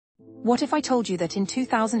What if I told you that in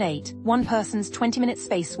 2008, one person's 20-minute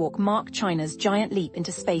spacewalk marked China's giant leap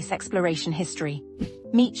into space exploration history?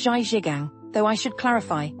 Meet Zhai Zhigang, though I should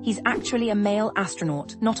clarify, he's actually a male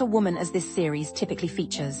astronaut, not a woman as this series typically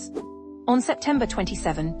features. On September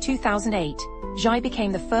 27, 2008, Zhai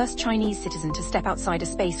became the first Chinese citizen to step outside a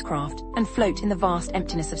spacecraft and float in the vast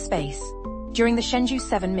emptiness of space. During the Shenzhou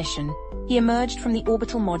 7 mission, he emerged from the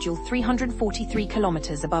orbital module 343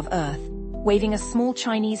 kilometers above Earth, waving a small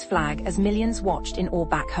Chinese flag as millions watched in awe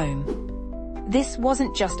back home. This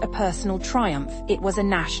wasn't just a personal triumph, it was a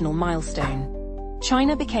national milestone.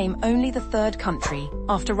 China became only the third country,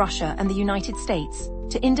 after Russia and the United States,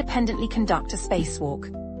 to independently conduct a spacewalk.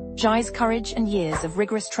 Zhai's courage and years of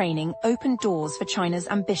rigorous training opened doors for China's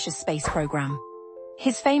ambitious space program.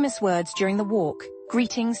 His famous words during the walk,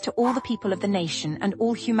 "Greetings to all the people of the nation and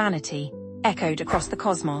all humanity," echoed across the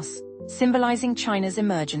cosmos, symbolizing China's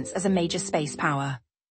emergence as a major space power.